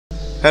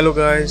Hello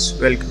guys,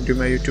 welcome to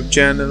my YouTube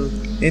channel.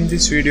 In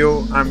this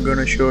video, I'm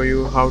gonna show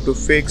you how to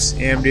fix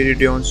AMD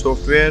Radeon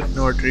software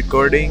not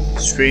recording,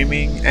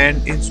 streaming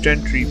and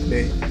instant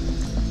replay.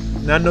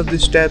 None of the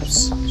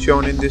steps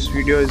shown in this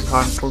video is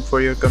harmful for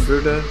your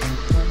computer,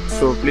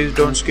 so please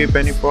don't skip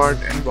any part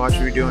and watch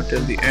video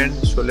until the end.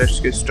 So let's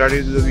get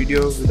started with the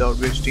video without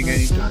wasting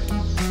any time.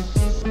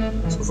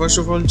 So first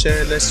of all,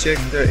 let's check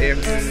the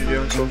AMD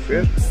Radeon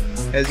software.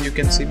 As you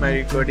can see, my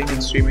recording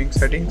and streaming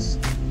settings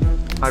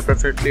are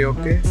perfectly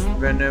okay.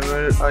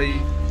 Whenever I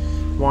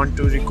want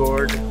to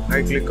record,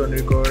 I click on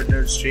record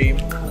or stream,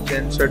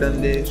 then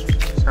suddenly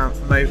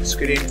my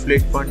screen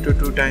flick 1 to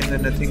 2 times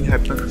and nothing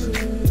happens.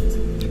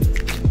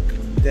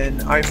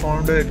 Then I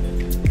found a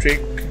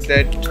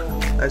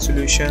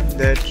solution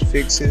that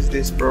fixes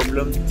this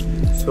problem,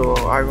 so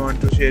I want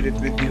to share it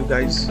with you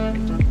guys.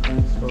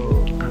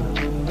 So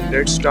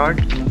let's start.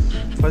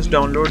 First,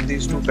 download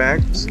these two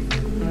packs,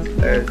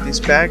 this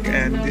pack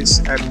and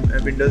this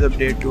Windows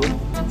Update tool.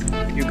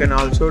 You can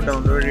also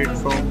download it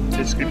from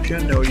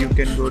description, or you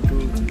can go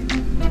to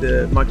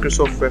the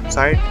Microsoft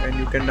website and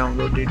you can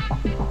download it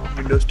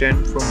Windows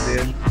 10 from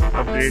there,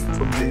 upgrade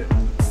from there.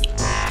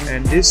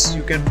 And this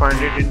you can find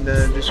it in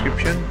the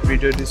description,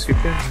 video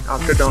description.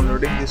 After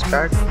downloading this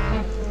pack,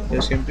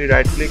 you simply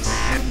right click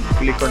and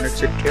click on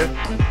Exit here.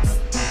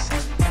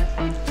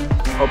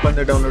 Open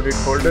the downloaded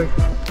folder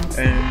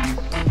and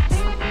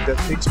the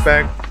fix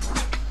pack.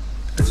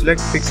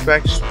 Select fix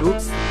packs 2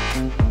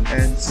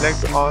 and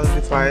select all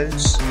the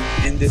files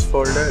in this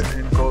folder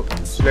and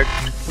select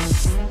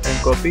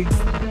and copy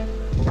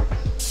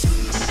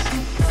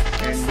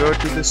and go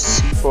to the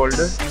C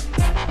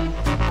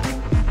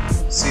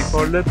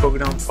folder,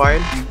 program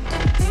file,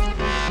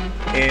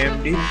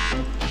 AMD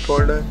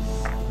folder,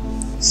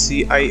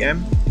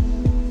 CIM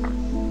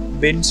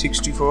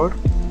bin64,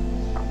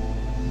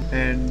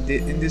 and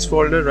in this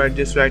folder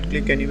just right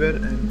click anywhere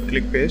and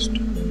click paste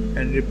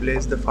and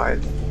replace the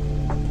file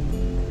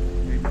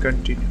and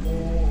continue.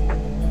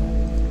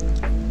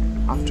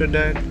 After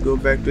that, go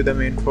back to the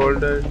main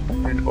folder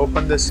and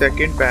open the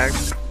second pack,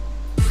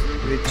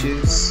 which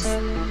is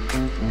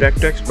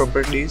DirectX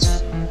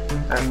Properties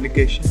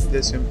application.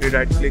 Just simply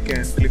right click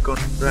and click on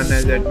Run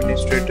as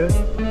Administrator.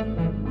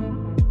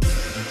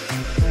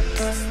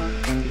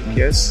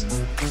 Yes.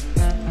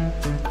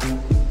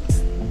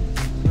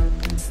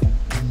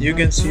 You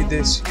can see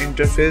this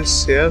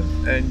interface here,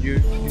 and you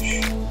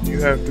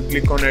have to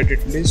click on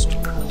Edit List.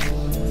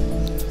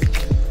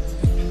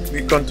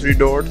 Click on 3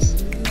 dots.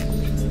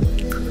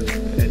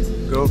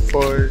 Go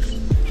for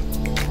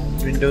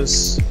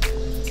Windows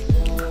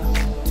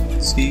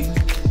C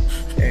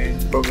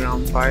and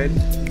program file,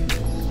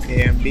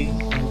 AMD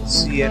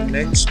CN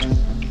next.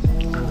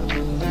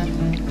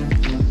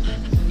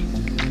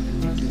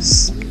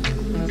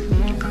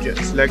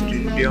 Just select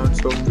Radeon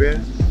software,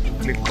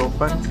 click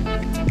open,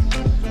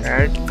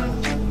 add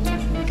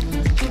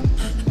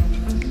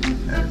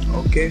and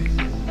OK,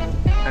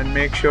 and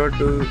make sure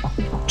to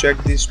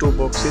check these two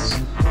boxes.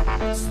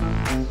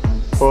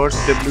 Force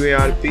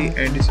WARP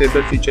and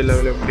disable feature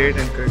level update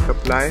and click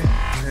apply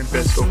and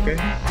press OK.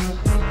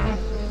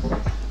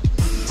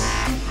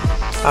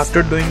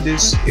 After doing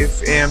this,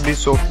 if AMD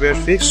software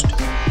fixed,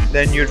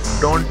 then you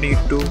don't need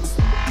to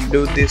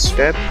do this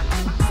step.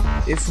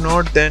 If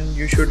not, then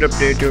you should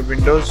update your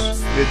Windows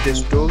with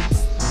this tool.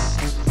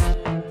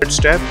 Third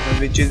step,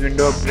 which is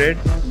window upgrade,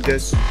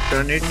 just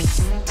run it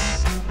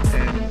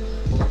and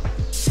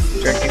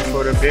checking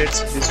for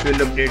updates. This will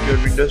update your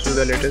Windows to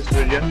the latest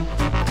version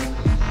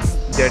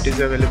that is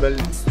available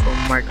from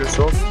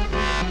Microsoft.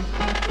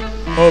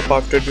 Hope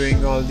after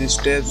doing all these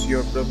steps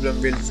your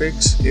problem will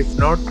fix. If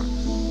not,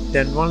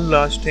 then one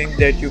last thing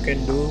that you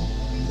can do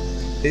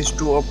is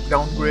to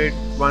downgrade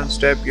one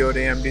step your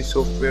AMD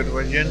software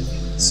version.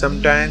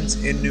 Sometimes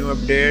in new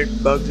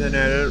update, bugs and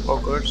error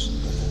occurs.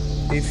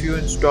 If you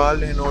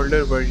install an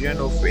older version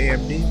of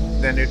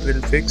AMD, then it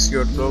will fix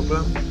your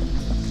problem.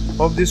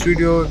 Hope this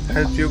video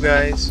helps you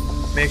guys.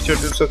 Make sure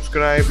to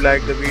subscribe,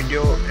 like the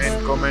video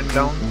and comment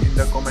down in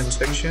the comment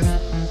section.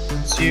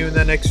 See you in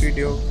the next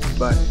video.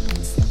 Bye.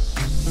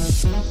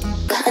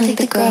 I think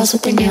the girls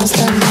with their nails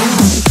done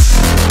now.